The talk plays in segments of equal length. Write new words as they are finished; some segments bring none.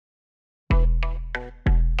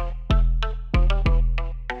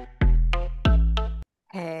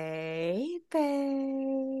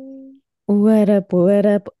What up? What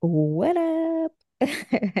up? What up?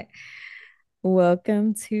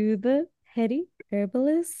 Welcome to the Petty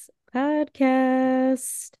Herbalist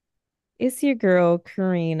Podcast. It's your girl,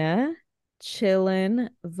 Karina, chilling,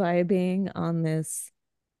 vibing on this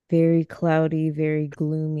very cloudy, very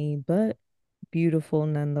gloomy, but beautiful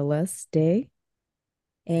nonetheless day.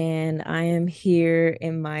 And I am here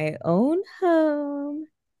in my own home,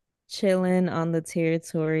 chilling on the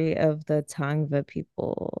territory of the Tongva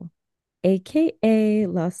people, aka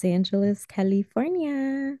Los Angeles,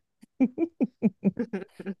 California.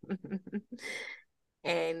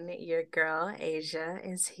 And your girl Asia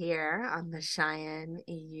is here on the Cheyenne,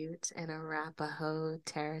 Ute, and Arapaho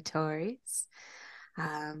territories.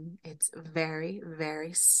 It's very,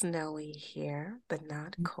 very snowy here, but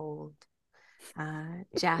not cold.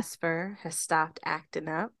 Jasper has stopped acting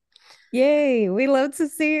up. Yay, we love to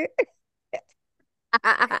see it.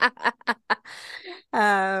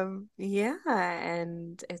 Yeah,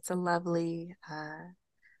 and it's a lovely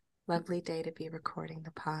day to be recording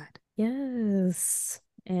the pod. Yes,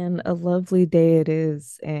 and a lovely day it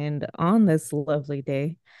is. And on this lovely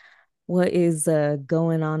day, what is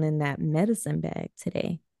going on in that medicine bag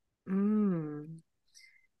today? Mm.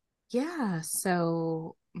 Yeah,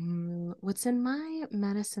 so what's in my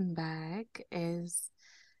medicine bag is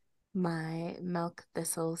my milk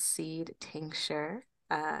thistle seed tincture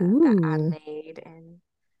that I Ooh, made in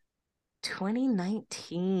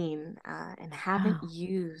 2019 and haven't wow.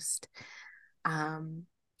 used. Um,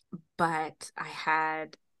 but I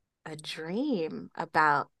had a dream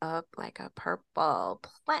about like a purple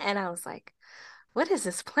plant, and I was like, "What is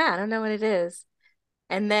this plant? I don't know what it is."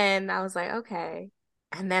 And then I was like, okay.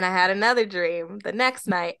 And then I had another dream the next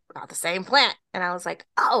night about the same plant. And I was like,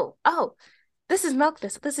 oh, this is milk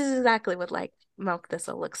thistle. This is exactly what like milk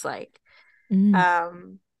thistle looks like. Mm,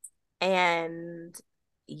 Um, and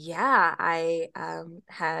yeah, I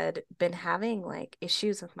had been having like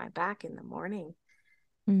issues with my back in the morning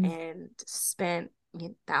mm, and spent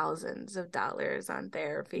thousands of dollars on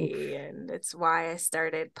therapy. oof. And it's why I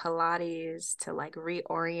started Pilates to like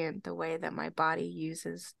reorient the way that my body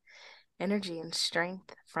uses energy and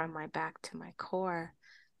strength from my back to my core.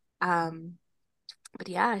 Um, but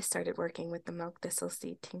yeah, I started working with the milk thistle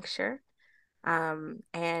seed tincture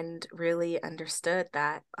and really understood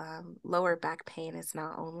that lower back pain is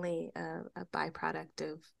not only a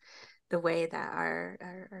byproduct of the way that our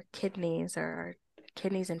kidneys or our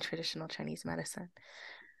kidneys in traditional Chinese medicine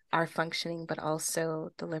are functioning, but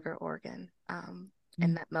also the liver organ. And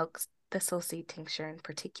Mm, that milk thistle seed tincture in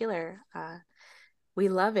particular we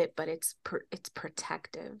love it, but it's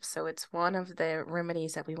protective. So it's one of the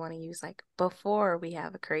remedies that we want to use like before we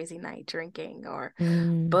have a crazy night drinking or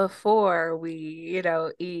mm, before we,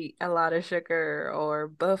 eat a lot of sugar or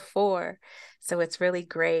before. So it's really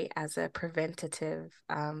great as a preventative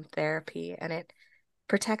therapy and it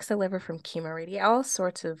protects the liver from chemoradiation, all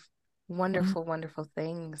sorts of wow. wonderful, wonderful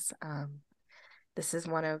things. This is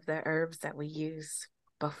one of the herbs that we use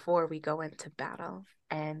before we go into battle.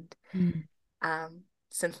 And Mm,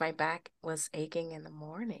 since my back was aching in the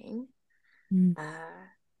morning, mm, uh,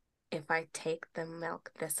 if I take the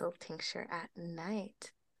milk thistle tincture at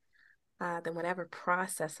night, then whatever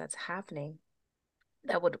process that's happening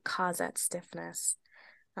that would cause that stiffness,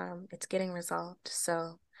 it's getting resolved.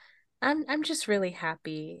 So I'm just really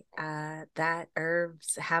happy that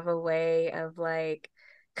herbs have a way of like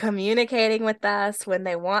communicating with us when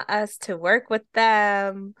they want us to work with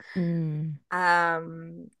them. mm,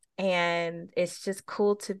 Um, and it's just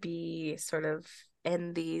cool to be sort of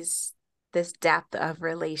in this depth of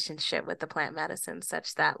relationship with the plant medicine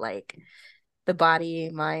such that like the body,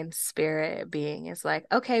 mind, spirit being is like,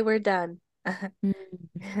 okay, we're done.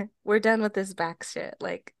 mm. We're done with this back shit.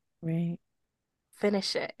 Like Right.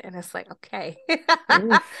 finish it. And it's like, okay.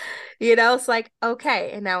 Oof. It's like,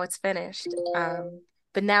 okay, and now it's finished.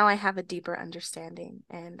 But now I have a deeper understanding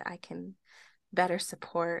and I can better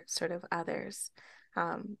support sort of others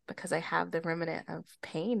because I have the remnant of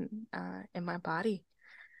pain in my body.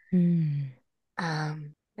 Mm,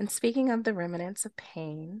 And speaking of the remnants of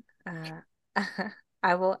pain,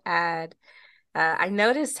 I will add, I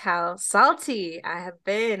noticed how salty I have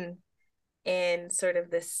been in sort of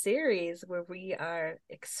this series where we are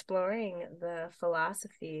exploring the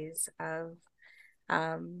philosophies of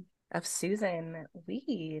Susan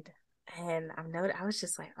Weed. And I was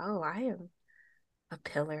just like, oh, I am a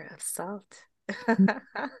pillar of salt. mm,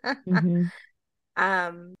 mhm,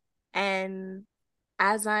 um, and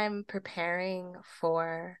as I'm preparing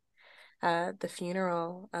for the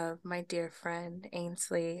funeral of my dear friend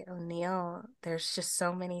Ainsley O'Neill, there's just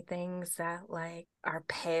so many things that like are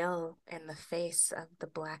pale in the face of the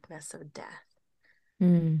blackness of death.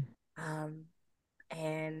 Mm, Um,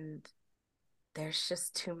 and there's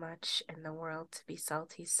just too much in the world to be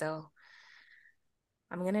salty. So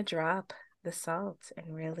I'm gonna drop the salt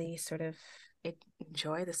and really sort of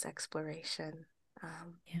enjoy this exploration.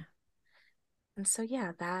 Um, yeah. and so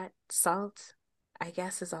yeah, that salt, I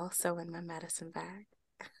guess, is also in my medicine bag.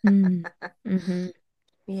 Mm, hmm.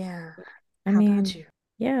 Yeah. I How about mean, you?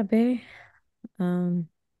 yeah, babe. Um,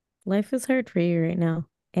 Life is hard for you right now.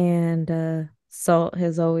 And salt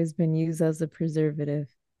has always been used as a preservative.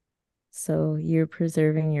 So you're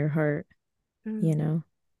preserving your heart, you Mm, know,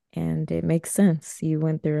 and it makes sense. You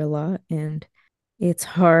went through a lot, and it's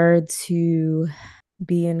hard to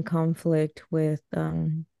be in conflict with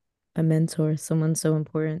a mentor, someone so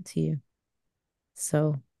important to you.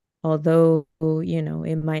 So, although,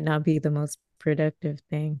 it might not be the most productive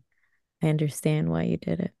thing, I understand why you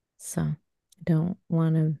did it. So, I don't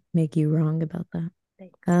want to make you wrong about that.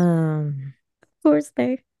 thanks. Of course,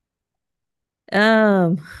 babe.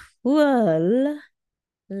 Um, well,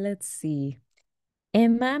 let's see.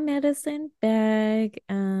 In my medicine bag,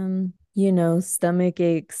 stomach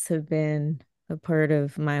aches have been a part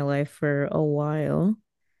of my life for a while.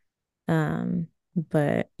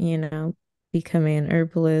 But becoming an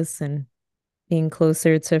herbalist and being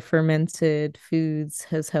closer to fermented foods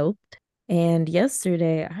has helped. And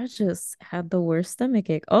yesterday, I just had the worst stomach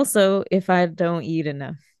ache. Also, if I don't eat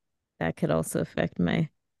enough, that could also affect my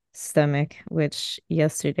stomach, which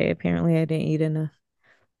yesterday apparently I didn't eat enough.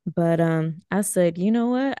 But I said, you know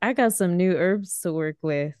what? I got some new herbs to work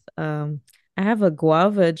with. I have a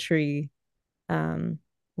guava tree um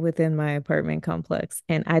within my apartment complex.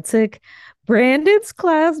 And I took Brandon's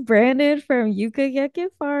class, Brandon from Yucca Yucca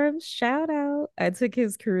Farms. Shout out. I took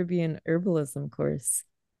his Caribbean herbalism course.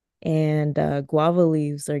 And guava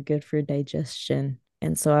leaves are good for digestion.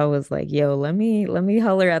 And so I was like, yo, let me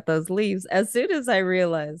holler at those leaves. As soon as I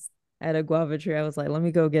realized I had a guava tree, I was like, let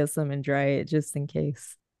me go get some and dry it just in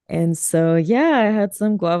case. And so yeah, I had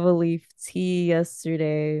some guava leaf tea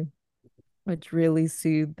yesterday, which really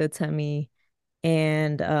soothed the tummy.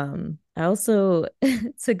 And I also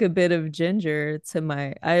took a bit of ginger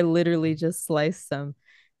to I literally just sliced some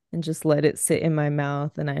and just let it sit in my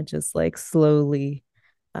mouth. And I just like slowly,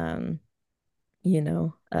 um,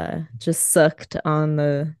 just sucked on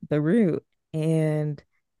the root. And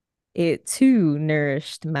it too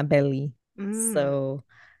nourished my belly. Mm. So,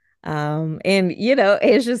 and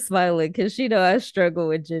it's just smiling because I struggle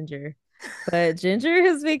with ginger, but ginger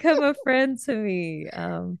has become a friend to me.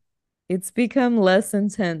 It's become less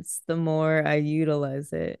intense the more I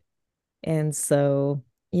utilize it. And so,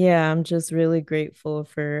 yeah, I'm just really grateful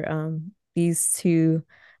for these two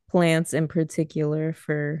plants in particular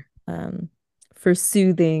for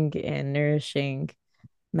soothing and nourishing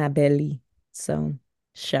my belly. So,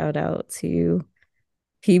 shout out to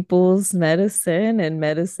people's medicine and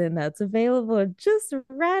medicine that's available just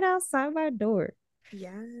right outside my door.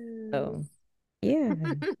 Yes. So, yeah.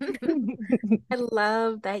 I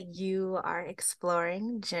love that you are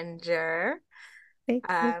exploring ginger. Thank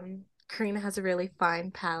you. Karina has a really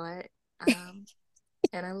fine palette,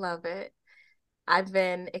 and I love it. I've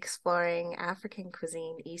been exploring African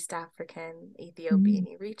cuisine, East African, Ethiopian,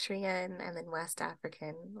 Mm, Eritrean, and then West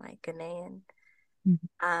African, like Ghanaian. mm,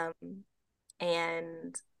 Um,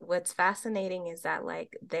 And what's fascinating is that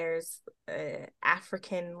like there's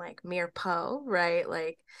African like mirepoix, right?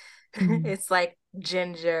 Like mm. it's like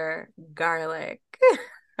ginger, garlic,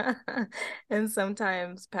 and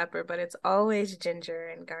sometimes pepper, but it's always ginger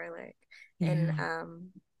and garlic and Yeah.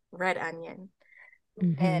 red onion.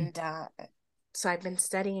 Hmm. And so I've been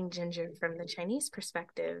studying ginger from the Chinese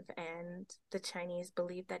perspective, and the Chinese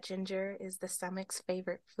believe that ginger is the stomach's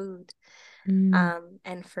favorite food. Mm,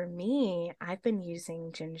 And for me, I've been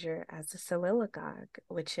using ginger as a soliloquy,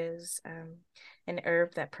 which is an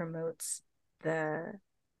herb that promotes the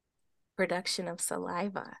production of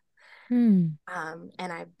saliva. mm,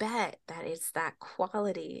 And I bet that it's that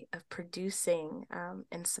quality of producing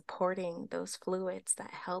and supporting those fluids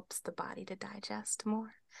that helps the body to digest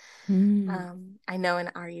more. mm. I know in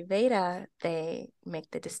Ayurveda, they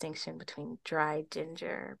make the distinction between dried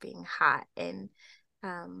ginger being hot and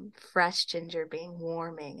fresh ginger being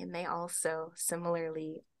warming. And they also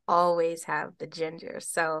similarly always have the ginger.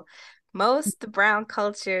 So most brown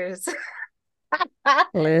cultures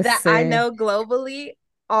that I Listen, know globally,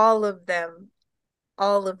 all of them,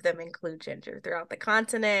 all of them include ginger throughout the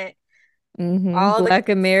continent. all the Black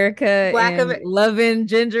America Black and Amer loving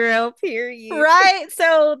ginger ale, period. right?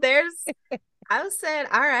 So there's I said,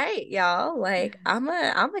 all right, y'all, like I'm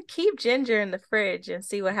gonna keep Ginger in the fridge and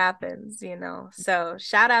see what happens, you know. So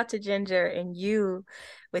shout out to Ginger and you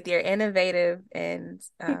with your innovative and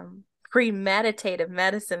premeditative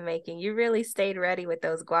medicine making. You really stayed ready with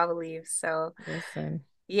those guava leaves. So Listen.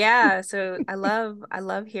 yeah, so I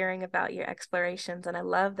love hearing about your explorations, and I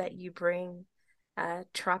love that you bring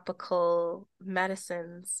tropical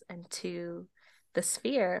medicines into the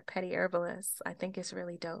sphere, petty herbalists. I think it's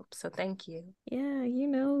really dope. So thank you. Yeah,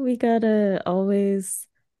 we gotta always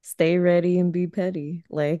stay ready and be petty.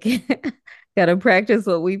 Like, gotta practice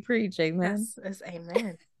what we preach, amen. Yes,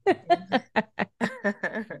 amen. Amen.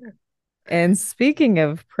 And speaking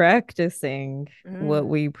of practicing what Mm,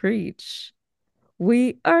 we preach,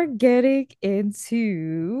 we are getting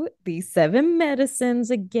into the seven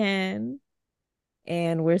medicines again.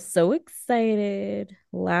 And we're so excited.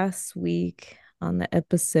 Last week on the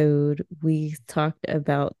episode, we talked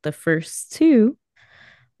about the first two,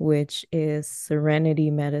 which is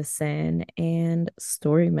serenity medicine and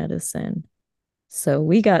story medicine. So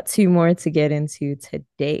we got two more to get into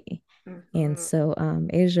today. And mhm. so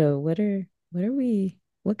Asia,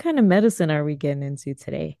 what kind of medicine are we getting into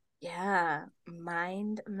today? Yeah,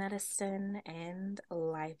 mind medicine and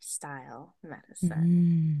lifestyle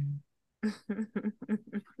medicine. Mm.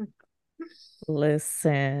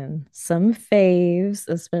 Listen, some faves,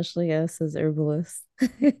 especially us as herbalists.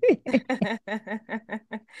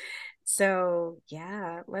 So,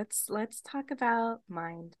 yeah, let's talk about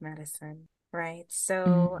mind medicine, right?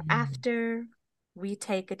 So, Mm, after we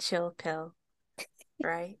take a chill pill,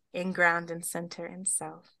 right? In ground and center and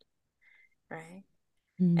self, right?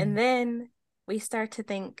 And mm, then we start to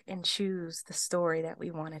think and choose the story that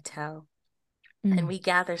we want to tell. And mm, we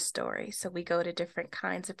gather stories. So we go to different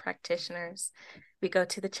kinds of practitioners. We go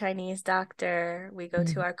to the Chinese doctor, we go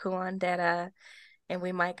to mm, our curandera, and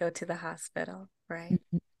we might go to the hospital, right?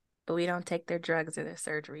 mm. But we don't take their drugs or their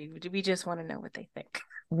surgery. We just want to know what they think.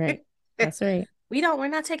 Right. That's right. We're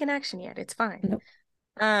not taking action yet. It's fine. Nope.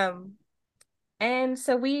 Um, and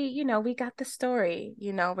so we got the story.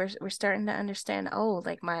 We're starting to understand, oh,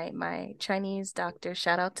 like my Chinese doctor,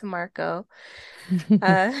 shout out to Marco,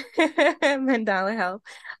 Mandala Health.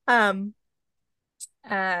 Um,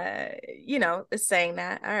 is saying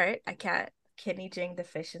that, all right, I got kidney jing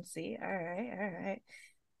deficiency. All right.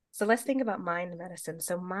 So let's think about mind medicine.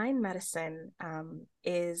 So mind medicine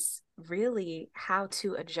is really how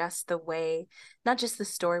to adjust the way, not just the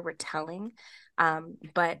story we're telling,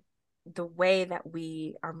 but the way that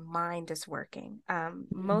our mind is working.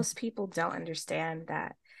 Most people don't understand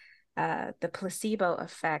that the placebo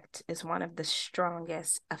effect is one of the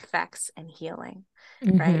strongest effects in healing,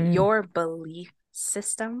 right? Mm-hmm. Your belief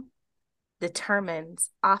system determines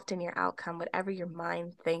often your outcome. Whatever your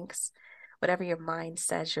mind thinks, whatever your mind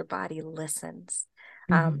says, your body listens.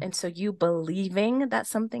 Mm-hmm. And so you believing that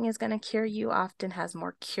something is going to cure you often has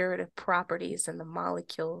more curative properties than the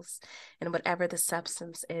molecules and whatever the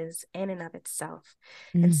substance is in and of itself.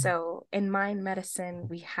 And Mm, so in mind medicine,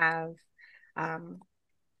 we have um,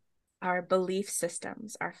 our belief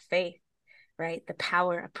systems, our faith, right? The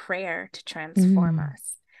power of prayer to transform mm.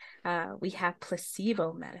 us. We have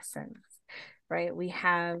placebo medicines, right? We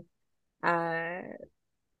have uh,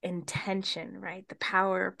 intention, right? The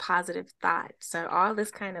power of positive thought. So all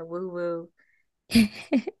this kind of woo woo.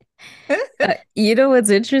 You know what's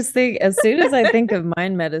interesting? As soon as I think of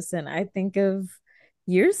mind medicine, I think of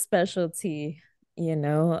your specialty,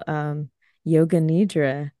 yoga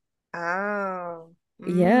nidra. Oh,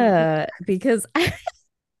 Yeah, because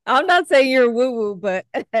I'm not saying you're woo woo, but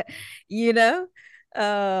you know,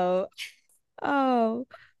 uh, oh,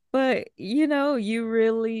 but you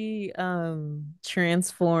really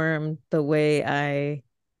transformed the way I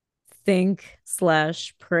think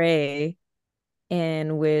slash pray,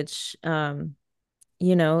 in which I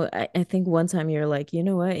think one time you're like, you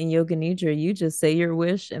know what, in yoga nidra, you just say your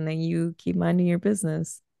wish and then you keep minding your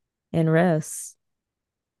business and rest,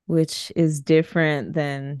 which is different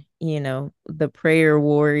than, the prayer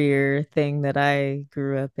warrior thing that I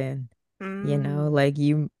grew up in. mm. Like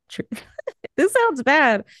this sounds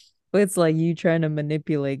bad, but it's like you trying to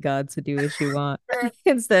manipulate God to do what you want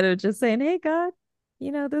instead of just saying, "Hey God,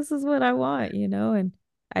 this is what I want," and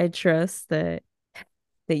I trust that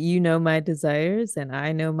you know my desires and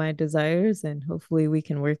I know my desires and hopefully we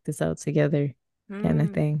can work this out together kind of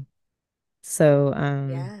Mm. thing. So,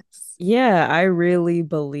 Yes. yeah, I really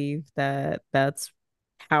believe that that's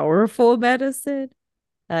powerful medicine,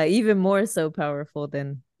 even more so powerful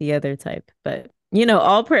than the other type. But,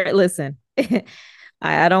 all prayer, listen,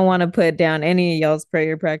 I don't want to put down any of y'all's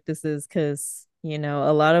prayer practices because,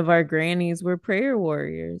 a lot of our grannies were prayer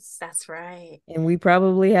warriors. That's right. And we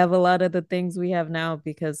probably have a lot of the things we have now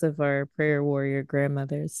because of our prayer warrior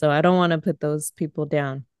grandmothers. So I don't want to put those people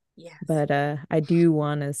down. Yes. But I do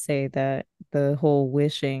want to say that the whole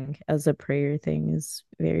wishing as a prayer thing is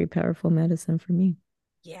very powerful medicine for me.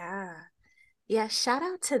 Yeah. Yeah, shout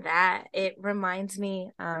out to that. It reminds me,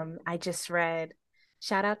 I just read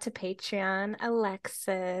shout out to Patreon,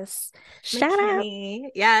 Alexis Shout out. McKinney.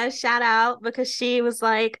 Yeah, shout out because she was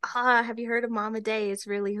like, have you heard of Mama Day? It's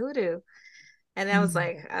really hoodoo. And I was Mm.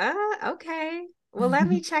 like, okay. Well, let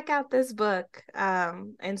me check out this book.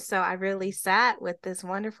 And so I really sat with this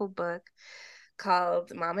wonderful book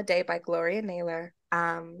called Mama Day by Gloria Naylor.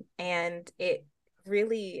 And it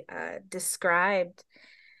really described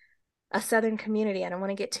a Southern community. I don't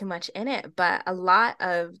want to get too much in it, but a lot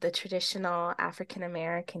of the traditional African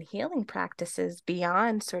American healing practices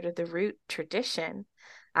beyond sort of the root tradition,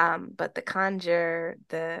 but the conjure,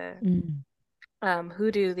 the Mm.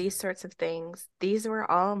 hoodoo, these sorts of things, these were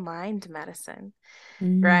all mind medicine,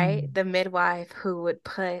 right? Mm. The midwife who would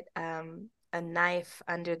put a knife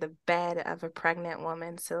under the bed of a pregnant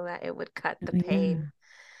woman so that it would cut the Oh, yeah. pain,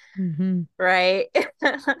 Mm-hmm. right?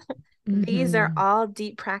 These are Mm-hmm. all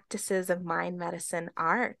deep practices of mind medicine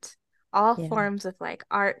art. All Yeah. forms of like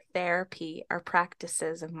art therapy are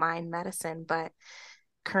practices of mind medicine. But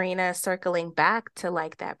Karina, circling back to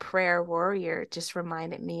like that prayer warrior, just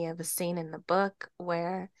reminded me of a scene in the book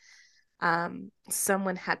where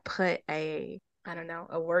someone had put I don't know,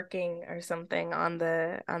 a working or something on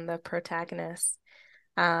the protagonist.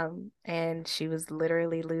 And she was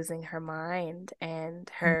literally losing her mind,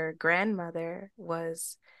 and her grandmother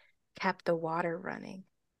was kept the water running,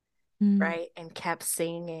 Mm-hmm. right? And kept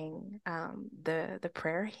singing the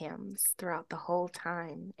prayer hymns throughout the whole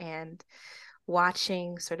time, and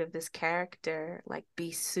watching sort of this character like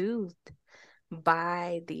be soothed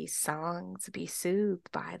by these songs, be soothed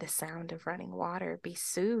by the sound of running water, be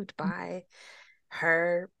soothed by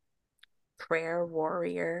her prayer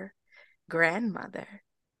warrior grandmother,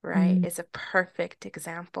 right, Mm-hmm. is a perfect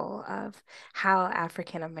example of how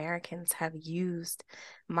African Americans have used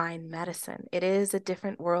mind medicine. It is a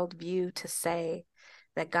different worldview to say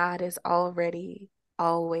that God is already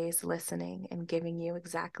always listening and giving you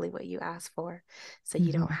exactly what you ask for. So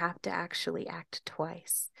you don't Mm-hmm. have to actually act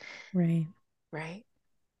twice, Right. right?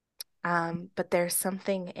 But there's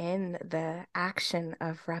something in the action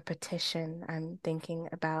of repetition. I'm thinking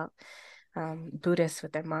about Buddhists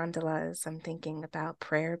with their mandalas. I'm thinking about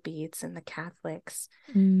prayer beads and the Catholics,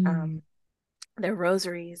 Mm. um, their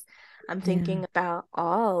rosaries. I'm Yeah. thinking about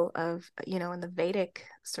all of, in the Vedic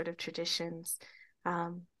sort of traditions,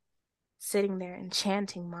 um, sitting there and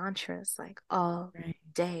chanting mantras like all Right.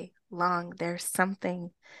 day long. There's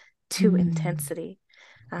something to Mm. intensity.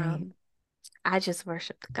 Right. Um, I just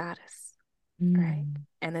worship the goddess, right? Mm.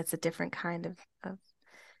 And it's a different kind of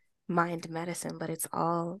mind medicine, but it's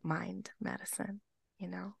all mind medicine, you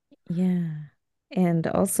know? Yeah. And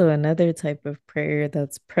also another type of prayer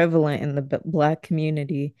that's prevalent in the Black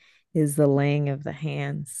community is the laying of the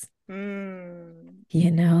hands. Mm.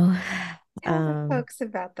 You know, Tell the um, folks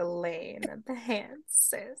about the lane of the hands,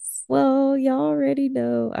 sis. well, y'all already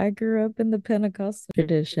know I grew up in the Pentecostal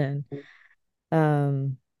tradition.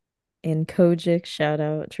 Um, in Kojic, shout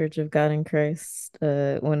out Church of God in Christ,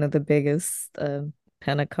 one of the biggest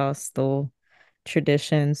Pentecostal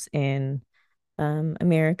traditions in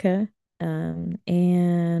America.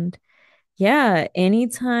 And yeah,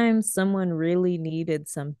 anytime someone really needed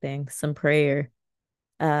something, some prayer,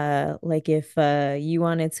 like if you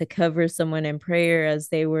wanted to cover someone in prayer as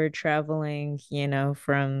they were traveling,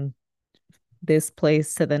 from this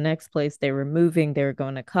place to the next place, they were moving, they were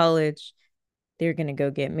going to college, they were going to go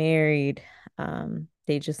get married.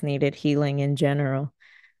 They just needed healing in general.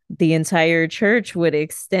 The entire church would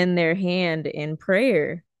extend their hand in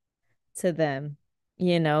prayer to them,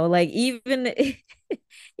 like even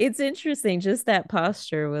it's interesting, just that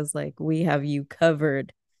posture was like, we have you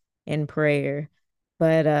covered in prayer.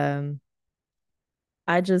 But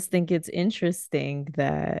I just think it's interesting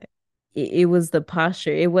that it was the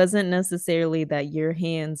posture. It wasn't necessarily that your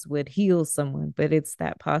hands would heal someone, but it's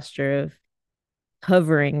that posture of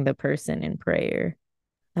covering the person in prayer,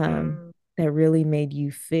 Mm, that really made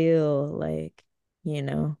you feel like, you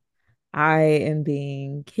know, I am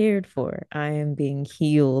being cared for. I am being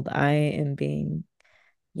healed. I am being,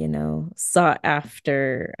 sought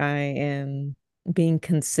after. I am being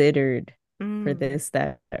considered for mm, this,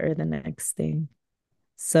 that, or the next thing.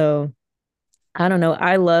 So I don't know.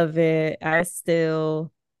 I love it. I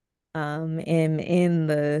still am in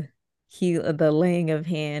the the laying of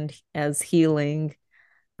hand as healing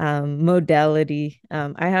modality.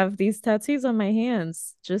 I have these tattoos on my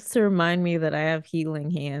hands just to remind me that I have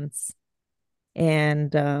healing hands.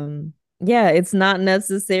 And yeah, it's not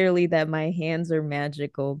necessarily that my hands are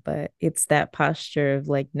magical, but it's that posture of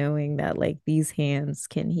like knowing that like these hands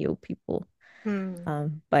can heal people Hmm.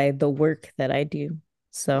 by the work that I do.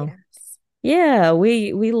 So Yes. yeah,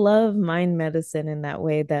 we love mind medicine in that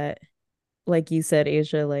way that, like you said,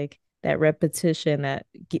 Asia, like that repetition that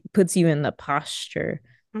puts you in the posture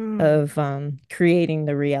Mm. of creating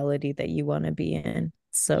the reality that you want to be in.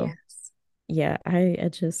 So Yes. yeah, I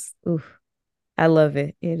just oof, I love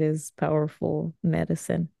it. It is powerful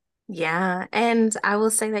medicine. Yeah, and I will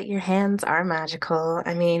say that your hands are magical.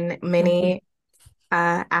 I mean, Mhm. many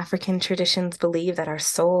African traditions believe that our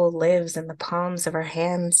soul lives in the palms of our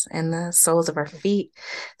hands and the soles of our feet.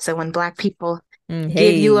 So when Black people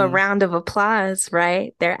give you a Hey. round of applause,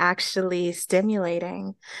 right, they're actually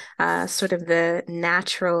stimulating sort of the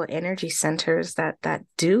natural energy centers that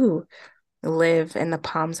do live in the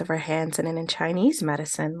palms of our hands. And in Chinese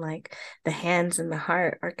medicine, like the hands and the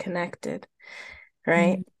heart are connected,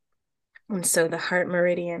 right? Mm, And so the heart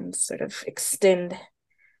meridians sort of extend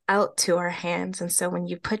out to our hands. And so when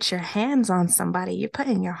you put your hands on somebody, you're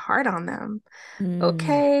putting your heart on them. mm,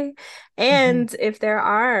 Okay. mhm, And if there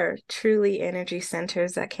are truly energy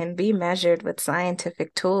centers that can be measured with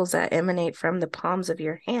scientific tools that emanate from the palms of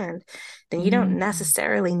your hand, then you don't mm.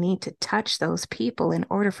 necessarily need to touch those people in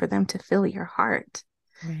order for them to feel your heart,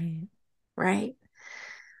 Right. right?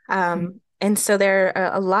 Mm, And so there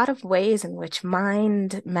are a lot of ways in which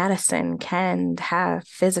mind medicine can have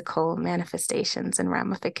physical manifestations and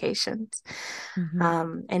ramifications.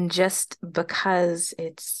 mhm, And just because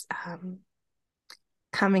it's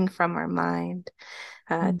coming from our mind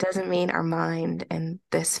mm. doesn't mean our mind and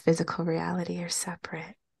this physical reality are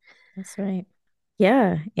separate. That's right.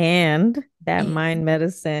 Yeah. And that And mind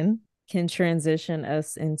medicine can transition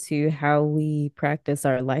us into how we practice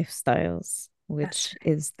our lifestyles, that's which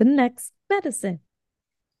right. is the next medicine.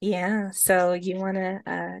 Yeah. So you want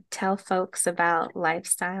to tell folks about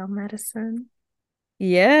lifestyle medicine?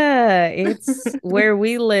 Yeah, it's where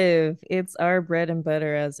we live. It's our bread and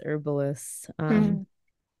butter as herbalists. Hmm.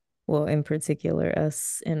 Well, in particular,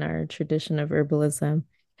 us in our tradition of herbalism.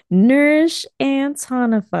 Nourish and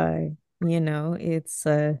tonify. It's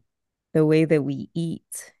the way that we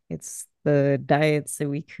eat. It's the diets that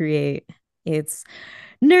we create. It's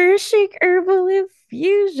nourishing herbal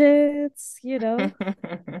infusions.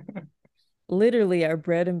 Literally our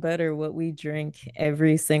bread and butter, what we drink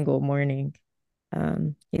every single morning.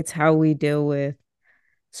 It's how we deal with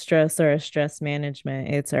stress or our stress management.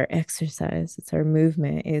 It's our exercise, it's our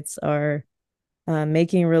movement, it's our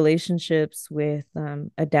making relationships with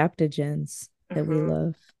adaptogens that we Hmm.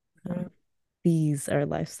 love. Um, these are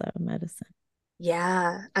lifestyle medicine.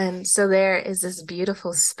 Yeah. And so there is this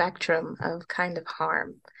beautiful spectrum of kind of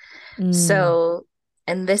harm. Mm, So,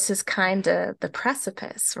 and this is kind of the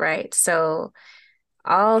precipice, right? So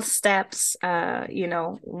all steps,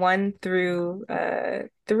 one through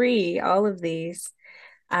three, all of these,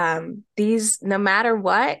 no matter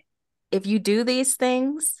what, if you do these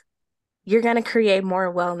things, you're going to create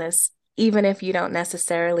more wellness, even if you don't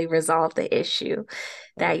necessarily resolve the issue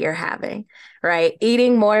that right. you're having, right?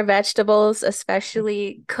 Eating more vegetables,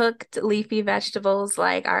 especially cooked leafy vegetables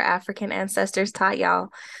like our African ancestors taught y'all.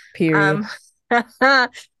 Period.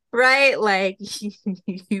 Um, right? Like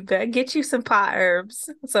you better get you some pot herbs,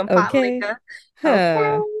 some pot Okay. liquor.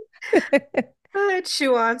 Okay. Huh.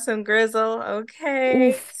 Chew on some grizzle, okay.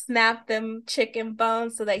 Oof. Snap them chicken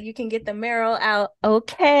bones so that you can get the marrow out,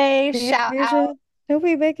 okay. Damn, Shout Asia, out, don't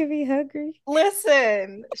be making me hungry.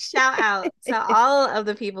 listen, shout out to all of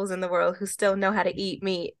the peoples in the world who still know how to eat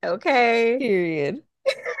meat, okay. Period.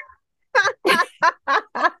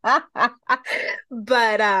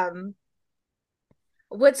 But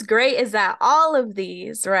what's great is that all of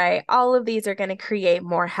these, right? All of these are going to create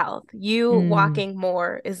more health. You Mm, walking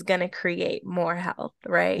more is going to create more health,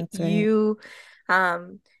 right? that's right. You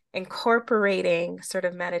um incorporating sort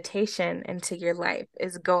of meditation into your life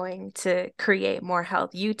is going to create more health.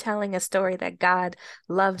 You telling a story that God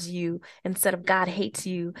loves you instead of God hates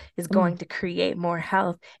you is Mm, going to create more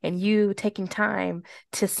health. And you taking time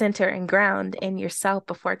to center and ground in yourself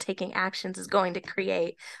before taking actions is going to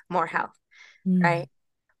create more health, mm, right?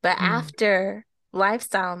 But mm, after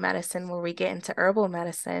lifestyle medicine, where we get into herbal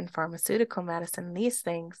medicine, pharmaceutical medicine, these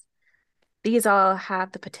things, these all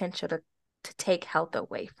have the potential to take health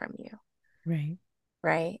away from you, right.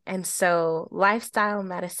 right? And so lifestyle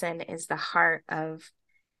medicine is the heart of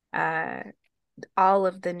uh, all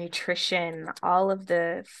of the nutrition, all of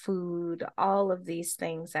the food, all of these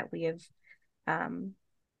things that um,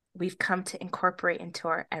 we've come to incorporate into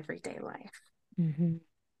our everyday life. Mm-hmm.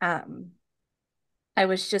 Um, I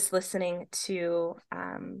was just listening to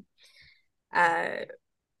uh,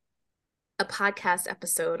 a podcast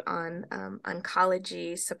episode on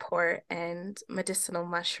oncology support and medicinal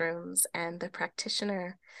mushrooms, and the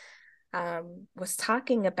practitioner was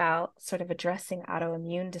talking about sort of addressing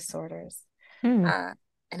autoimmune disorders. Mm. Uh,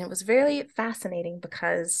 and it was very fascinating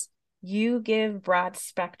because you give broad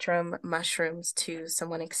spectrum mushrooms to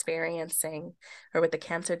someone experiencing or with a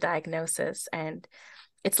cancer diagnosis, and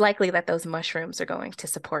it's likely that those mushrooms are going to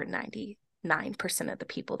support 99% of the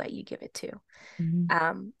people that you give it to.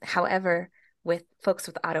 Mm-hmm. However, with folks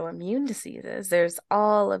with autoimmune diseases, there's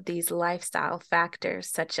all of these lifestyle factors,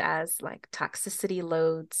 such as like toxicity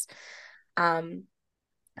loads, um,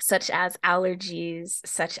 such as allergies,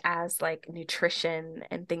 such as like nutrition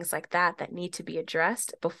and things like that, that need to be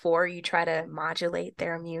addressed before you try to modulate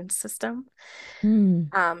their immune system. Mm.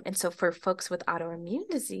 And so for folks with autoimmune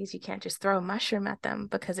disease, you can't just throw a mushroom at them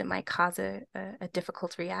because it might cause a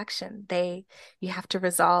difficult reaction. You have to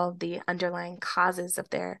resolve the underlying causes of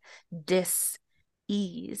their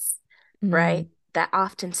dis-ease, right? Mm. That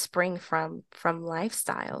often spring from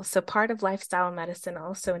lifestyle. So part of lifestyle medicine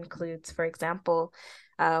also includes, for example,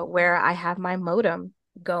 where I have my modem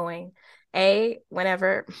going.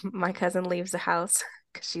 Whenever my cousin leaves the house,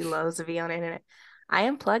 because she loves to be on the internet, I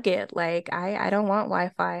unplug it. Like I don't want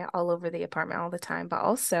Wi-Fi all over the apartment all the time, but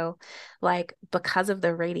also like because of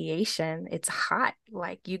the radiation, it's hot.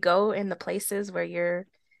 Like you go in the places where your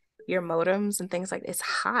modems and things like it's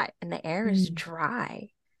hot and the air is Mm. dry,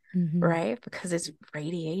 Mm-hmm. right? Because it's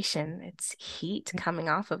radiation, it's heat coming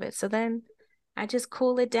off of it. So then I just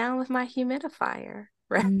cool it down with my humidifier,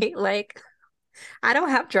 right? Mm. Like I don't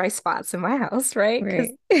have dry spots in my house, right? Because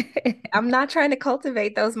Right. I'm not trying to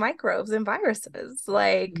cultivate those microbes and viruses.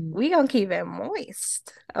 Like, Mm. we gonna keep it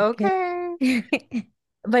moist, Okay. okay?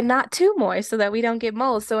 But not too moist so that we don't get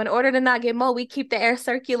mold. So in order to not get mold, we keep the air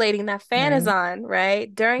circulating. That fan is Right. on,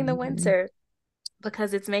 right? During the Mm-hmm. winter,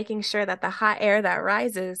 because it's making sure that the hot air that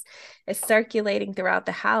rises is circulating throughout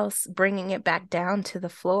the house, bringing it back down to the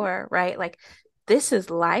floor, right? Like this is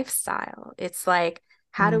lifestyle. It's like,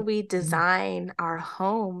 how do we Mm-hmm. design our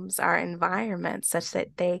homes, our environments such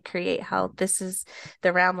that they create health? This is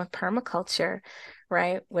the realm of permaculture,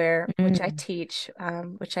 right? Which I Mm. teach,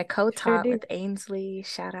 which I Sure co-taught do. with Ainsley.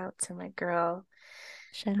 Shout out to my girl.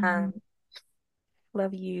 Shout out. Um,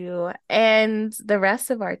 Love you. And the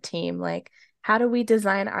rest of our team, like, how do we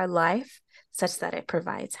design our life such that it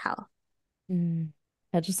provides health? Mm.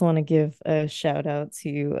 I just want to give a shout out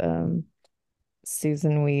to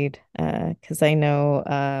Susan Weed, because I know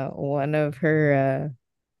one of her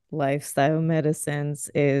lifestyle medicines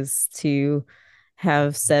is to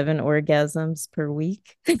have 7 orgasms per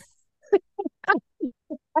week.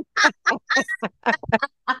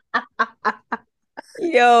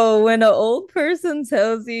 Yo, when an old person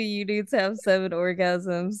tells you you need to have 7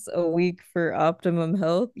 orgasms a week for optimum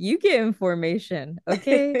health, you get information,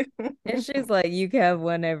 okay? And she's like, you can have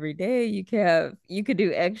one every day. You could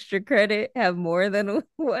do extra credit, have more than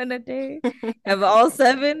one a day, have all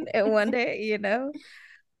 7 in one day, you know?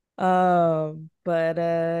 But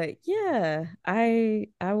yeah, I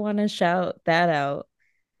want to shout that out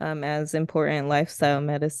as important lifestyle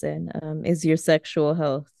medicine is your sexual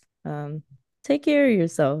health. Take care of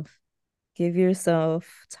yourself. Give yourself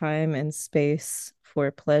time and space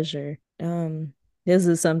for pleasure. This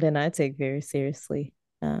is something I take very seriously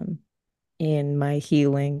in my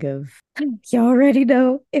healing of y'all already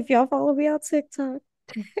know if y'all follow me on TikTok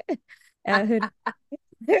at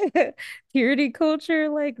Hood purity culture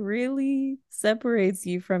like really separates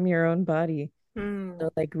you from your own body. Hmm,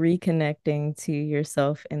 So like reconnecting to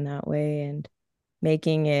yourself in that way and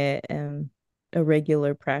making it a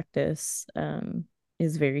regular practice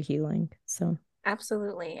is very healing. So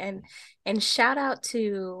absolutely. And shout out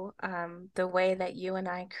to the way that you and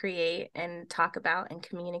I create and talk about and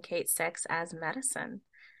communicate sex as medicine,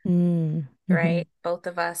 mhm. right? Both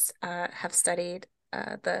of us have studied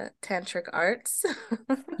the tantric arts.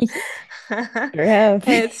 Sure have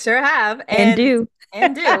And sure have and do.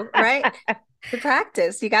 and do, right? The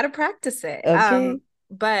practice. You got to practice it. Okay.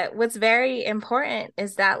 But what's very important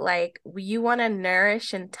is that like you want to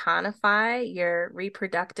nourish and tonify your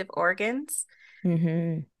reproductive organs,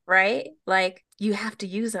 Hmm. right? Like you have to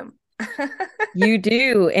use them. You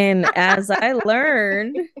do. And as I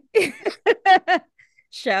learned,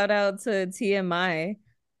 shout out to TMI.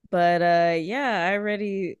 But yeah, I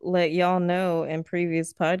already let y'all know in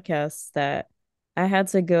previous podcasts that I had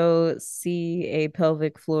to go see a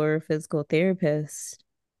pelvic floor physical therapist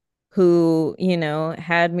who,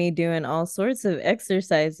 had me doing all sorts of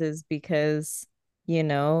exercises because,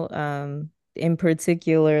 in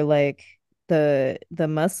particular, like the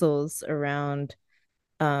muscles around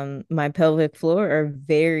my pelvic floor are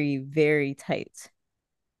very, very tight.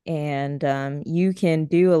 And you can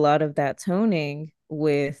do a lot of that toning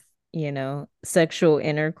with, sexual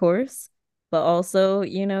intercourse, but also,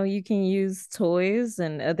 you can use toys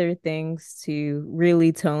and other things to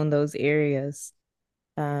really tone those areas.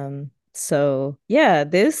 So yeah,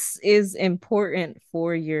 this is important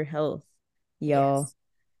for your health, y'all. Yes.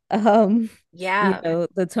 Um, Yeah.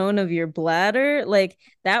 the tone of your bladder, like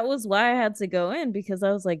that was why I had to go in because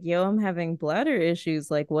I was like, yo, I'm having bladder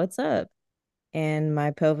issues. Like, what's up? And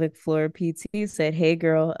my pelvic floor PT said, hey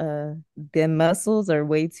girl, the muscles are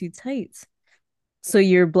way too tight. So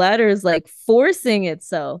your bladder is like forcing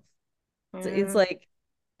itself. So it's Mm, like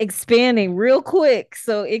expanding real quick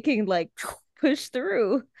so it can like push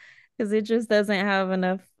through because it just doesn't have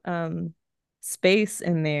enough space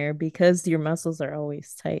in there because your muscles are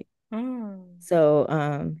always tight. mm.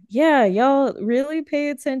 So yeah, y'all really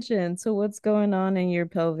pay attention to what's going on in your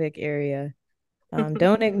pelvic area.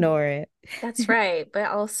 Don't ignore it. That's right.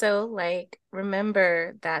 But also, like,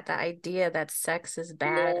 remember that the idea that sex is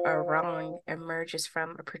bad or wrong emerges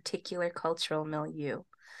from a particular cultural milieu,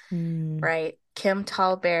 Mm, right? Kim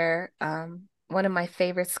Tallbear, one of my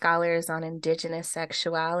favorite scholars on indigenous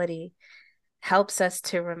sexuality, helps us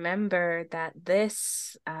to remember that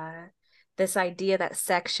this idea that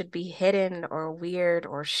sex should be hidden or weird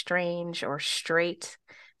or strange or straight,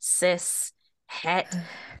 cis, het,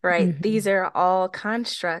 right? These mhm. are all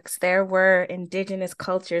constructs. There were indigenous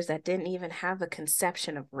cultures that didn't even have a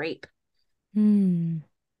conception of rape. Hmm.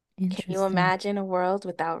 Can you Interesting. imagine a world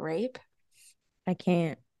without rape? I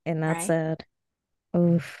can't, and that's Right? sad.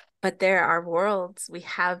 Oof. But there are worlds, we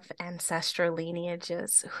have ancestral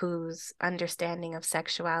lineages whose understanding of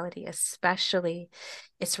sexuality, especially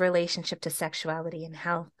its relationship to sexuality and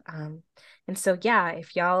health. And so, yeah,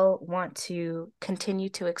 if y'all want to continue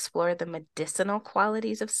to explore the medicinal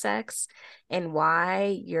qualities of sex and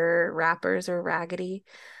why your rappers are raggedy,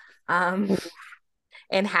 um,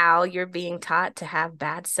 and how you're being taught to have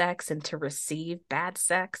bad sex and to receive bad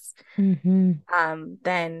sex, Mm-hmm.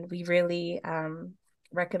 then we really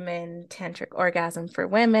recommend tantric orgasm for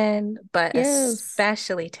women, but Yes.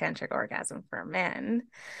 especially tantric orgasm for men.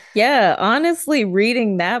 Yeah, honestly,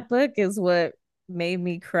 reading that book is what made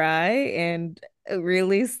me cry and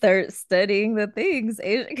really start studying the things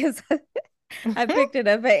because I picked it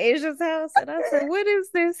up at Asia's house and I said, what is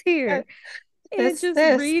this here? And This, just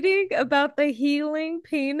this. reading about the healing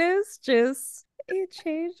penis just it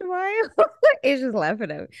changed my Asia's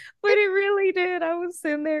laughing at me. But it really did. I was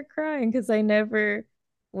sitting there crying because I never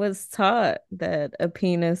was taught that a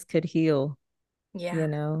penis could heal, you Yeah,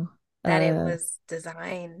 know. that it Uh was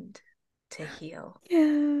designed to heal.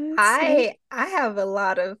 yeah, so I have a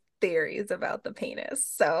lot of theories about the penis,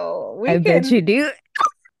 so I we bet can you do.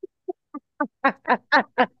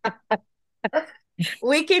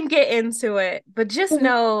 we can get into it, but just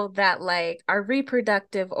know that like our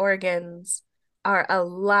reproductive organs are a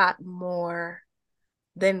lot more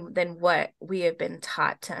than what we have been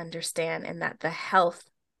taught to understand, and that the health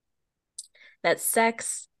that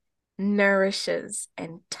sex nourishes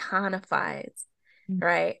and tonifies,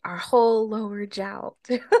 right, our whole lower jowl.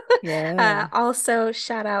 Yeah. Also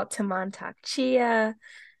shout out to Montauk Chia,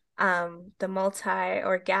 the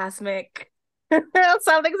multi-orgasmic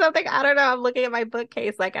something, I don't know, I'm looking at my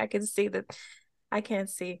bookcase like I can see the I can't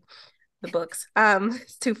see the books.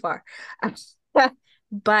 It's too far.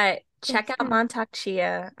 But check That's out fair. Montauk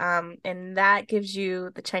Chia, and that gives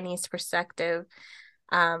you the Chinese perspective.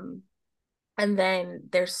 Um, and then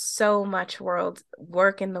there's so much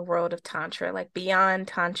work in the world of Tantra, like beyond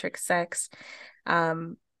tantric sex,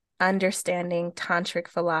 um, understanding tantric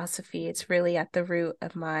philosophy. It's really at the root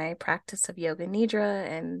of my practice of yoga nidra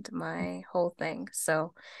and my whole thing.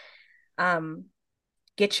 So, um,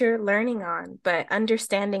 get your learning on, but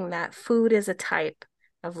understanding that food is a type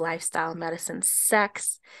of lifestyle medicine,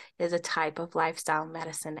 sex is a type of lifestyle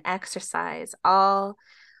medicine, exercise, all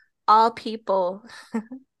people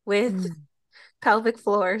with Mm. pelvic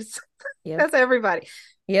floors. Yep. That's everybody.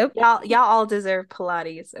 Yep. Y'all all deserve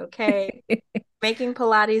Pilates, okay? Making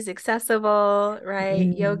Pilates accessible, right?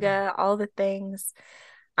 Mm. Yoga, all the things.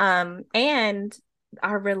 And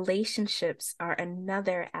our relationships are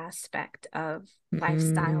another aspect of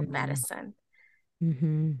lifestyle Mm. medicine.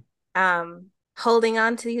 Mm-hmm. Holding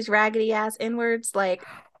on to these raggedy ass inwards, like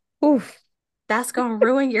Oof. that's gonna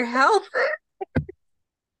ruin your health.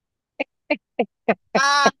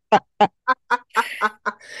 Ah,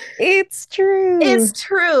 It's it's true.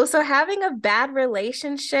 true. So having a bad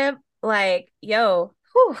relationship, like, yo,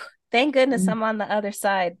 whew, thank goodness Mm, I'm on the other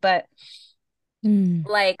side. But mm,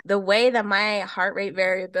 like the way that my heart rate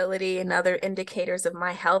variability and other indicators of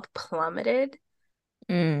my health plummeted,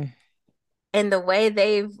 mm, and the way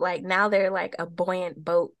they've like now they're like a buoyant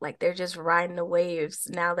boat, like they're just riding the waves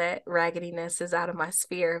now that raggediness is out of my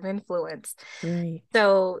sphere of influence. right,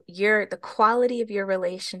 So the quality of your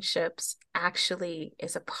relationships actually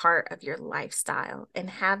is a part of your lifestyle, and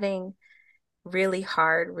having really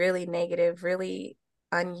hard, really negative, really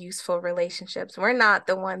unuseful relationships. We're not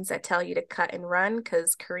the ones that tell you to cut and run,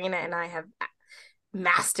 because Karina and I have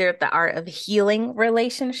mastered the art of healing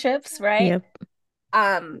relationships, right? yep,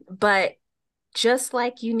 But just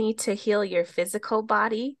like you need to heal your physical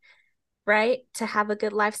body, right? To have a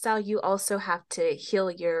good lifestyle, you also have to heal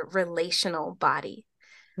your relational body.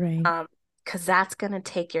 right, Um, because that's going to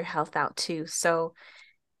take your health out too. So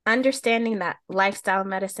understanding that lifestyle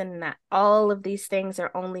medicine and that all of these things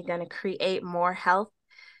are only going to create more health,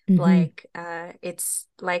 mm-hmm. like it's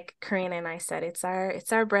like Karina and I said, it's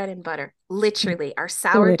our bread and butter, literally our Lit.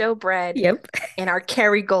 sourdough bread Yep. and our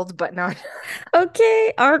Kerrygold button.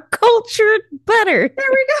 Okay, our cultured butter. There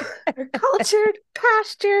we go. Cultured,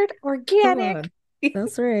 pastured, Come organic, on.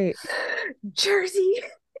 That's right. Jersey.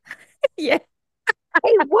 Yeah.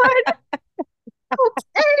 Hey, what?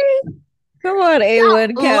 Okay. Come on,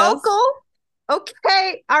 A1 Yeah, cows. local.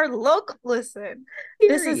 Okay. Our local, listen.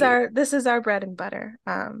 This is Period. our bread and butter.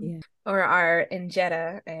 Yeah. Or our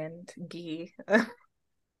injera and ghee.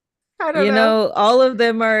 I don't You know. know, all of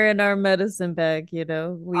them are in our medicine bag, you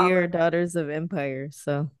know. We All are of it. daughters of empire,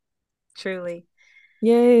 so Truly.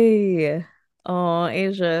 yay. Oh,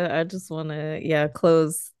 Asia, I just want to, yeah,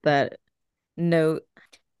 close that note,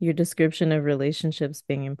 your description of relationships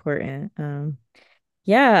being important.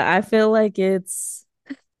 Yeah, I feel like it's,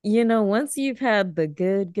 once you've had the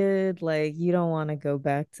good, like you don't want to go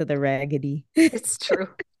back to the raggedy, It's true.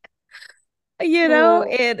 Oh,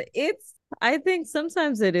 and I think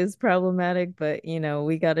sometimes it is problematic, but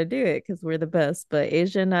we got to do it because we're the best. But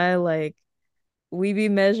Asia and I, like, we be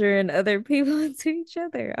measuring other people into each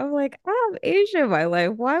other. I'm like, I have Asia in my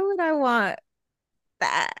life. Why would I want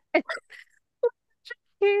that?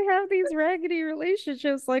 Can't have these raggedy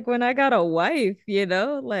relationships like when I got a wife,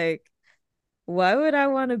 Like, why would I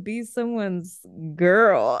want to be someone's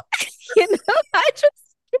girl? I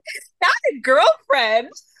just not a girlfriend.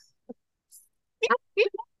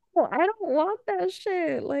 I don't want that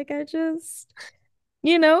shit. Like I just,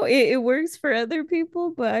 it works for other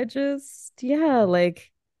people, but I just, yeah,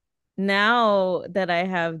 like now that I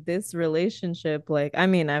have this relationship, like I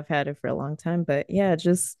mean, I've had it for a long time, but yeah,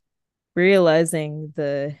 just realizing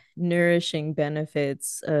the nourishing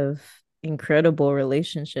benefits of incredible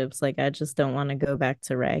relationships. Like I just don't want to go back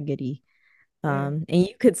to raggedy. Mm. And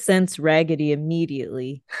you could sense raggedy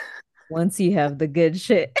immediately once you have the good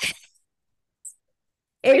shit.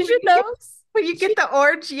 Like Asia knows. when you She, get the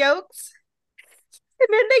orange yolks and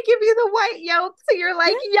then they give you the white yolks, so you're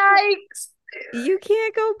like, yeah, yikes. you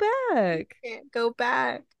can't go back. Can't go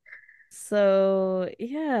back. So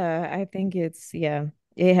yeah, I think yeah,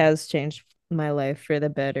 it has changed my life for the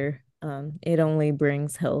better. It only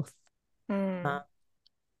brings health. Uh, Mm,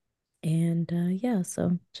 and yeah,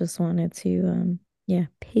 so just wanted to yeah,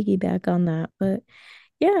 piggyback on that. But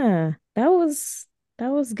yeah, that was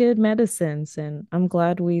good medicines, and I'm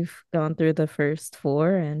glad we've gone through the first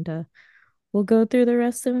four, and we'll go through the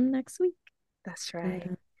rest of them next week. that's But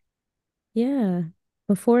right. yeah,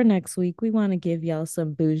 before next week, we want to give y'all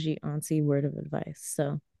some bougie auntie word of advice.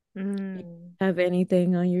 So, you Mm, have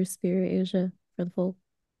anything on your spirit, Asia, for the folk?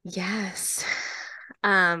 yes.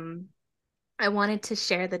 Um, I wanted to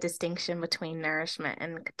share the distinction between nourishment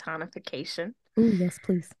and tonification. Oh, yes,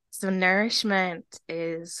 please. So nourishment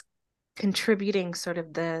is contributing sort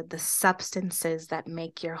of the substances that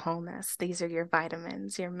make your wholeness. These are your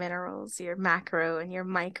vitamins, your minerals, your macro and your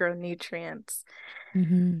micronutrients.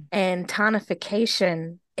 Mm-hmm. And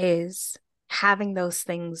tonification is having those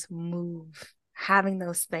things move, having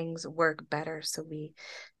those things work better. So we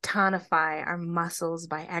tonify our muscles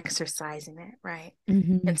by exercising it, right?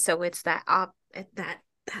 Mm-hmm. And so it's that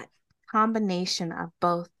combination of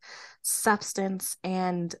both substance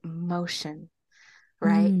and motion,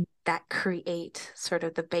 right? Mm-hmm. That create sort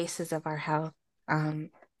of the basis of our health. Um,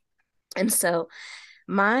 and so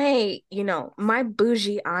my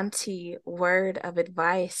bougie auntie word of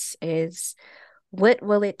advice is, what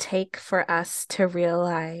will it take for us to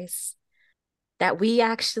realize that we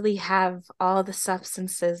actually have all the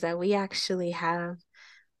substances, that we actually have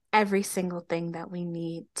every single thing that we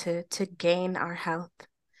need to gain our health,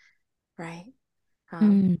 right?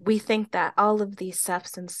 Mm, We think that all of these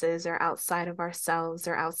substances are outside of ourselves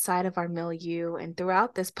or outside of our milieu. And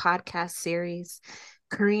throughout this podcast series,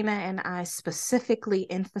 Karina and I specifically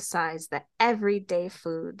emphasize the everyday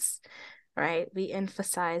foods, right? We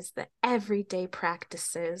emphasize the everyday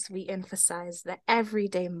practices. We emphasize the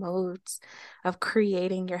everyday modes of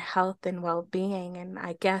creating your health and well being. And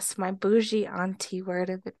I guess my bougie auntie word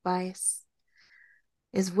of advice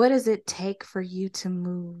is, what does it take for you to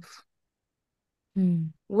move? mm,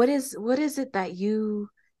 What is it that you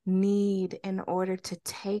need in order to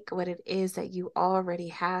take what it is that you already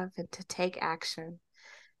have and to take action?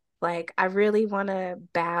 Like, I really want to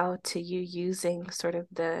bow to you using sort of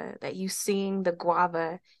that you seeing the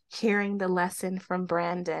guava, hearing the lesson from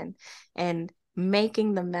Brandon, and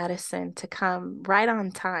making the medicine to come right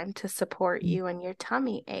on time to support mm, you and your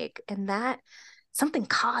tummy ache. And that something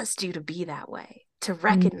caused you to be that way, to mm.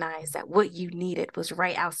 recognize that what you needed was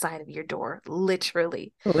right outside of your door,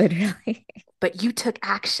 literally. Literally. But you took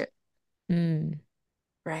action, Mm,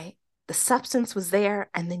 right? The substance was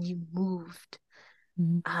there, and then you moved.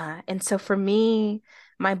 mm, And so for me,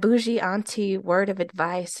 my bougie auntie word of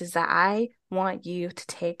advice is that I want you to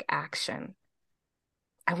take action.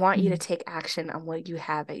 I want you to mm. take action on what you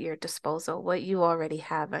have at your disposal, what you already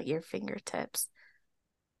have at your fingertips.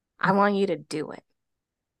 I want you to do it.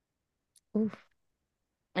 Oof.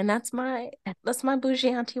 And that's my bougie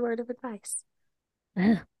auntie word of advice.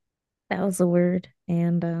 Ah, that was a word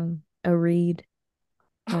and a read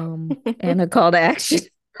and a call to action.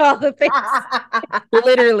 All the things.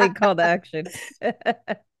 Literally call to action.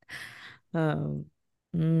 um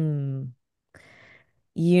mm,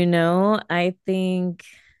 I think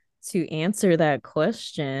to answer that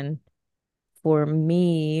question, for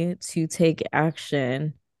me to take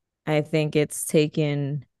action, I think it's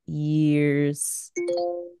taken years,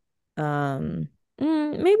 um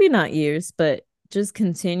maybe not years, but just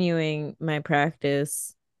continuing my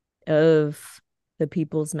practice of the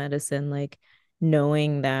people's medicine, like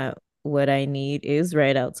knowing that what I need is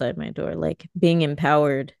right outside my door, like being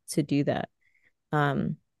empowered to do that.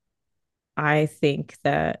 um I think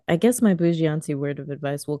that, I guess my bougie auntie word of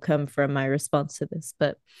advice will come from my response to this,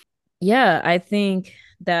 but yeah, I think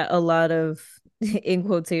that a lot of, in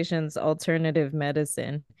quotations, alternative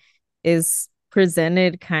medicine is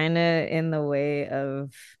presented kind of in the way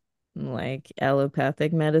of like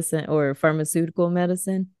allopathic medicine or pharmaceutical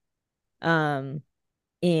medicine. Um,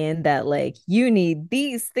 in that, like, you need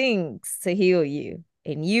these things to heal you,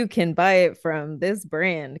 and you can buy it from this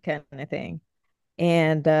brand kind of thing.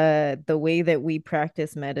 And the way that we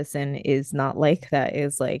practice medicine is not like that.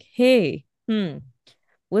 Is like, hey,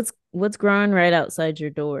 what's growing right outside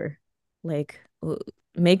your door? Like,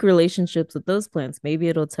 make relationships with those plants. Maybe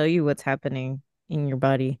it'll tell you what's happening in your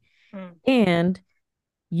body. Mm, And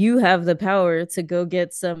you have the power to go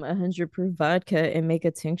get some 100 proof vodka and make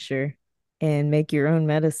a tincture and make your own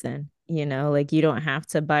medicine. Like, you don't have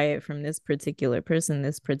to buy it from this particular person,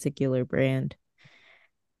 this particular brand.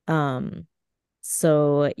 Um,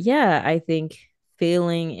 so yeah, I think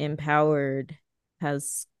feeling empowered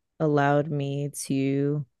has allowed me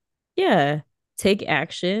to, yeah, take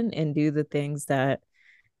action and do the things that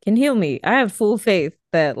can heal me. I have full faith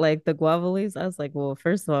that, like, the guava leaves, I was like, well,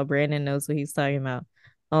 first of all, Brandon knows what he's talking about.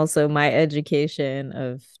 Also, my education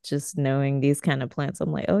of just knowing these kind of plants,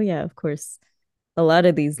 I'm like, oh yeah, of course. A lot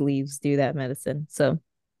of these leaves do that medicine. So,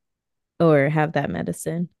 or have that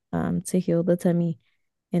medicine to heal the tummy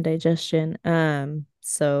and digestion.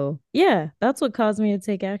 So yeah, that's what caused me to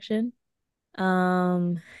take action.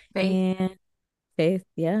 Um, faith. and faith,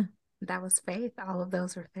 yeah. That was faith. All of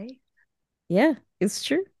those were faith. Yeah, it's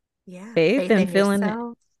true. Yeah. Faith Faith and in feeling it.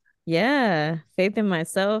 yourself. Yeah, faith in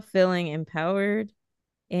myself, feeling empowered.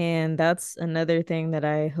 And that's another thing that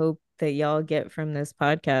I hope that y'all get from this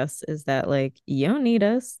podcast is that, like, you don't need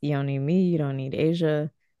us, you don't need me, you don't need Asia.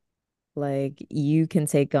 Like, you can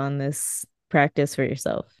take on this practice for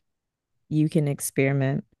yourself. You can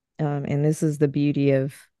experiment. And this is the beauty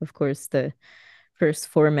of course, the first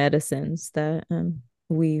four medicines that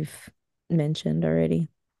we've mentioned already.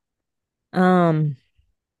 Um,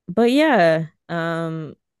 but yeah,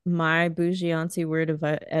 my bougie auntie word of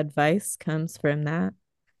advice comes from that.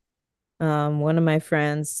 One of my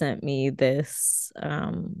friends sent me this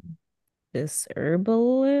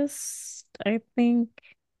herbalist, I think.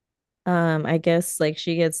 I guess, like,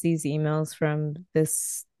 she gets these emails from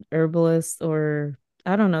this herbalist, or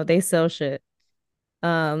I don't know, they sell shit.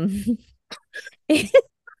 Um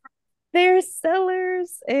they're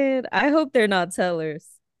sellers, and I hope they're not tellers.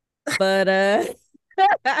 But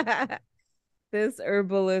this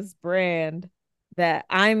herbalist brand that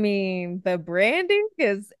I mean the branding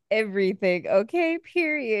is everything. Okay,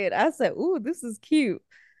 period. I said, "Ooh, this is cute."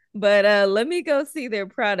 But let me go see their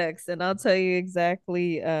products and I'll tell you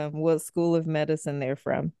exactly what school of medicine they're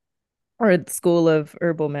from or the school of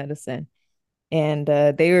herbal medicine. And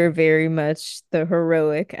they were very much the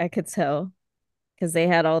heroic, I could tell, because they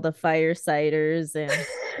had all the fire ciders and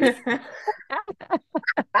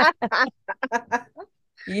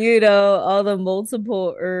all the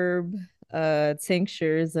multiple herb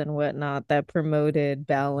tinctures and whatnot that promoted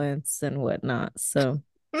balance and whatnot. So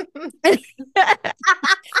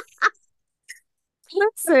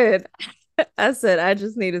listen, I said I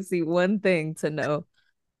just need to see one thing to know.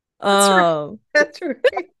 That's right. Um That's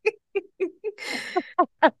right.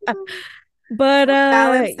 but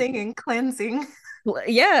Balancing and cleansing.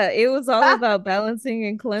 yeah, it was all about balancing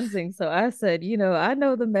and cleansing. So I said, I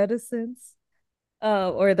know the medicines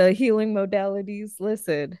or the healing modalities.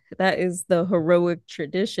 Listen, that is the heroic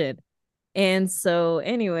tradition. And so,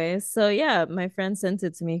 anyways, so yeah, my friend sent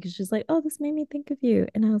it to me because she's like, "Oh, this made me think of you."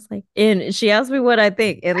 And I was like, and she asked me what I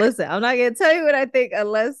think. And listen, I'm not gonna tell you what I think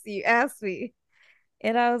unless you ask me.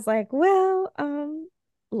 And I was like, well,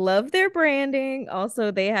 love their branding.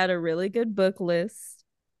 Also, they had a really good book list.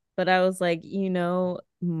 But I was like,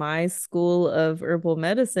 my school of herbal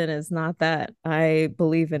medicine is not that. I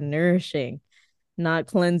believe in nourishing, not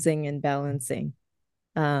cleansing and balancing.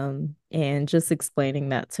 And just explaining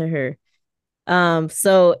that to her.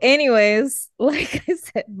 So anyways, like I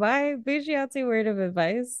said, my Bujiyatsu word of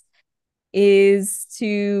advice is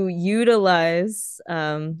to utilize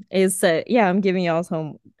is that yeah, I'm giving y'all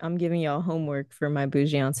homework for my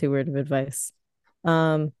Bujiyatsu word of advice.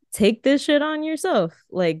 Take this shit on yourself.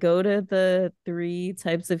 Like go to the three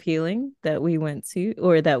types of healing that we went to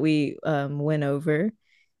or that we went over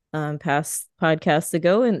past podcasts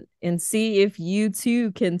ago and see if you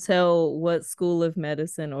too can tell what school of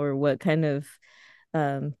medicine or what kind of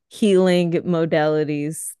healing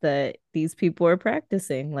modalities that these people are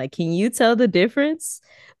practicing. Like, can you tell the difference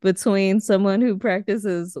between someone who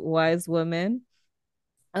practices wise woman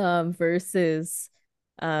versus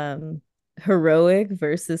um heroic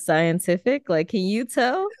versus scientific? Like, can you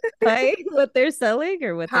tell by what they're selling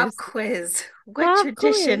or what they're Pop quiz. What pop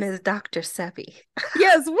tradition quiz? is Dr. Seppi?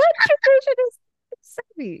 Yes, what tradition is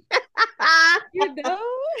savvy? You know?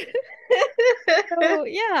 So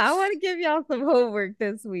yeah, I want to give y'all some homework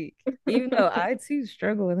this week, even though I too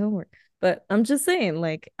struggle with homework. But I'm just saying,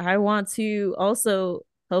 like, I want to also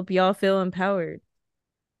help y'all feel empowered.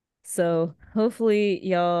 So hopefully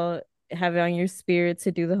y'all have it on your spirit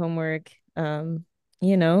to do the homework.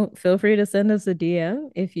 Feel free to send us a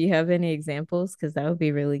DM if you have any examples, because that would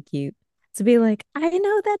be really cute. To be like, I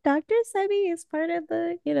know that Dr. Sebi is part of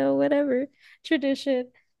the, whatever tradition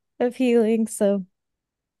of healing. So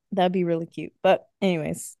that'd be really cute. But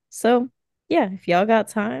anyways, so yeah, if y'all got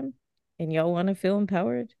time and y'all want to feel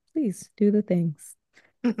empowered, please do the things.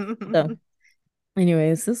 So,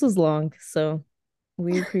 anyways, this was long, so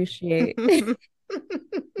we appreciate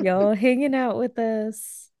y'all hanging out with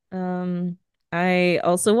us. I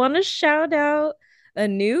also want to shout out a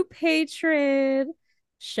new patron.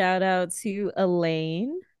 Shout out to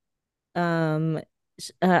Elaine. Um,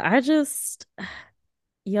 I just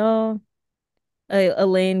y'all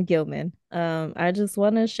Elaine Gilman. I just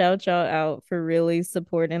want to shout y'all out for really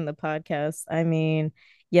supporting the podcast. I mean,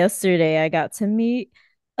 yesterday I got to meet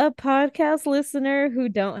a podcast listener who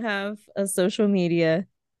don't have a social media.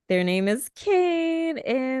 Their name is Kane,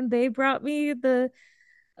 and they brought me the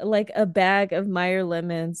like a bag of Meyer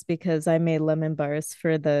lemons because I made lemon bars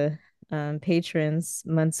for the patrons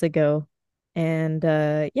months ago. And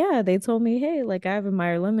yeah, they told me, hey, like I have a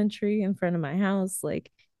Meyer lemon tree in front of my house.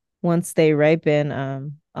 Like once they ripen,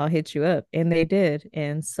 I'll hit you up. And they did.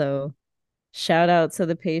 And so shout out to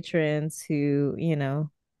the patrons who,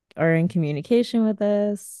 are in communication with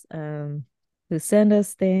us, who send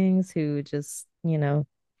us things, who just,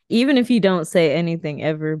 even if you don't say anything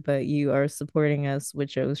ever, but you are supporting us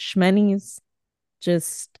with your shmoney's,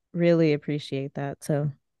 just really appreciate that.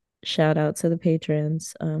 So shout out to the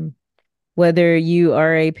patrons. Whether you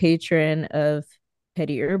are a patron of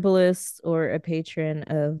Petty Herbalist or a patron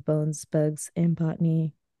of Bones, Bugs, and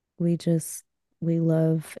Botany, we just we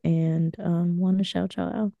love and want to shout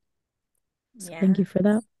y'all out. So thank Yeah. you for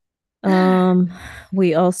that. Um,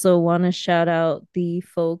 we also want to shout out the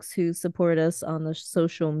folks who support us on the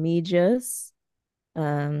social medias,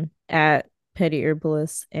 at Petty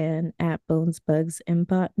Herbalist and at Bones, Bugs, and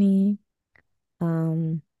Botany.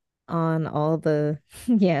 Um, on all the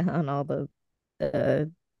yeah, on all the uh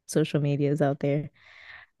social medias out there.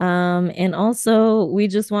 And also we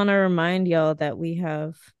just want to remind y'all that we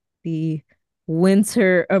have the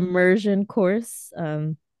winter immersion course,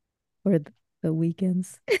 for the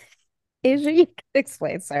weekends. Asia, you can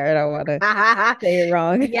explain. Sorry, I don't want to say it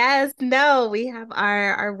wrong. Yes, no, we have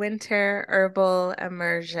our winter herbal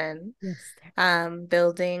immersion, Yes, there.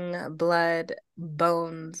 building blood,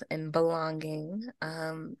 bones, and belonging.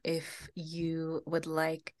 If you would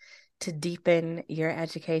like to deepen your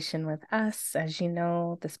education with us, as you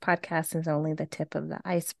know, this podcast is only the tip of the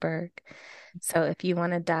iceberg. So if you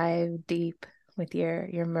want to dive deep with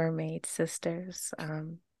your mermaid sisters,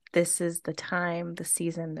 this is the time, the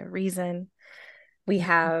season, the reason. We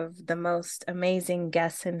have the most amazing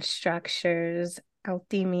guest instructors,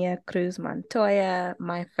 Altimia Cruz Montoya,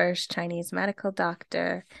 my first Chinese medical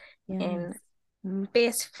doctor, and Yes.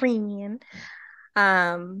 best friend.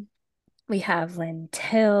 Um, we have Lynn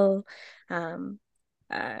Till, um,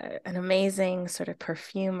 an amazing sort of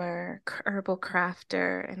perfumer, herbal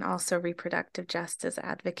crafter, and also reproductive justice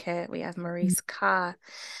advocate. We have Mm. Maurice Ka,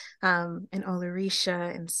 an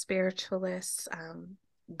Olarisha and spiritualist,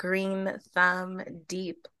 green thumb,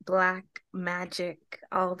 deep black magic,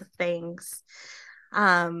 all the things.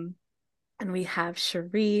 Um, and we have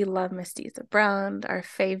Cherie, Love Mistiza Brown, our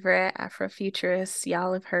favorite Afrofuturist.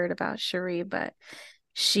 Y'all have heard about Cherie, but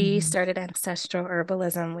she Mhm. started ancestral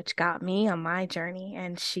herbalism, which got me on my journey,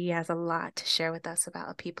 and she has a lot to share with us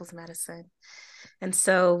about people's medicine. And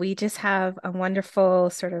so we just have a wonderful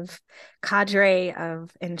sort of cadre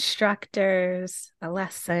of instructors,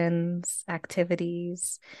 lessons,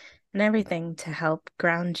 activities, and everything to help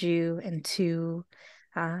ground you into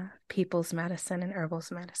people's medicine, and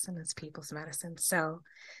herbal's medicine is people's medicine. So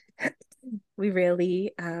we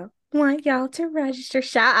really want y'all to register.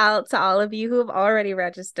 Shout out to all of you who have already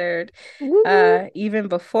registered, Woo woo. even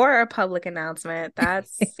before our public announcement.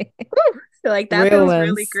 That's whew, like that Real feels really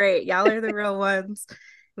ones. great. Y'all are the real ones.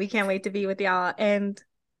 We can't wait to be with y'all. And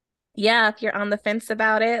yeah, if you're on the fence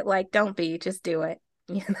about it, like don't be, just do it.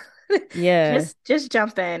 You know, Yeah. just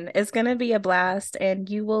jump in. It's gonna be a blast, and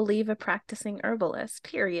you will leave a practicing herbalist,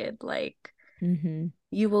 period. Like Hmm.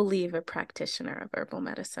 you will leave a practitioner of herbal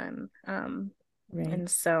medicine. Right. And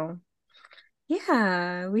so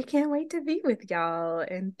yeah, we can't wait to be with y'all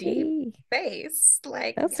in deep Hey, space.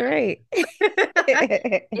 Like, that's right.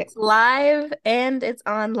 it's live and it's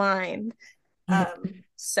online. Yep.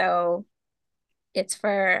 So it's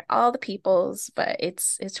for all the peoples, but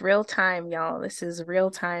it's real time, y'all. This is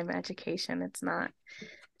real time education. It's not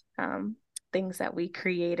um things that we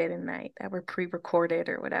created and that were pre-recorded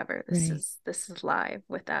or whatever. This Right. is this is live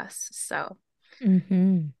with us. So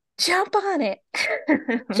Hmm. jump on it.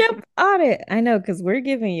 Jump on it. I know, because we're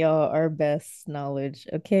giving y'all our best knowledge,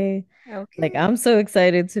 okay? Like, Okay. I'm so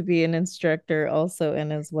excited to be an instructor also,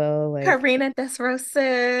 and as well, like, Karina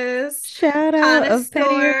Desrosiers, shout out of petty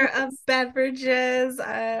connoisseur of herbals. beverages,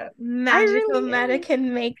 I magical really am.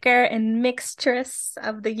 American maker and mixtress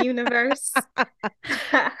of the universe.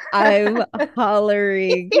 I'm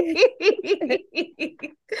hollering.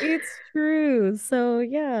 It's true. So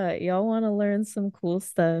yeah, y'all want to learn some cool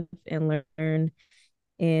stuff and learn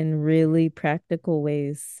in really practical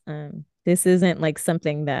ways. This isn't like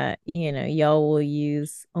something that, y'all will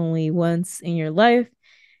use only once in your life.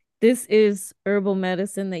 This is herbal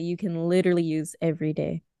medicine that you can literally use every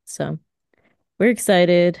day. So we're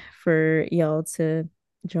excited for y'all to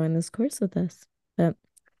join this course with us. But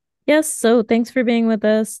yes, so thanks for being with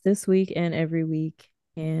us this week and every week.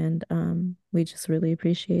 And we just really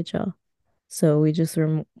appreciate y'all. So we just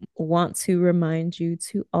want to remind you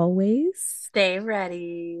to always Stay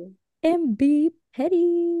ready. and be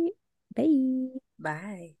petty. Bye.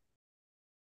 Bye.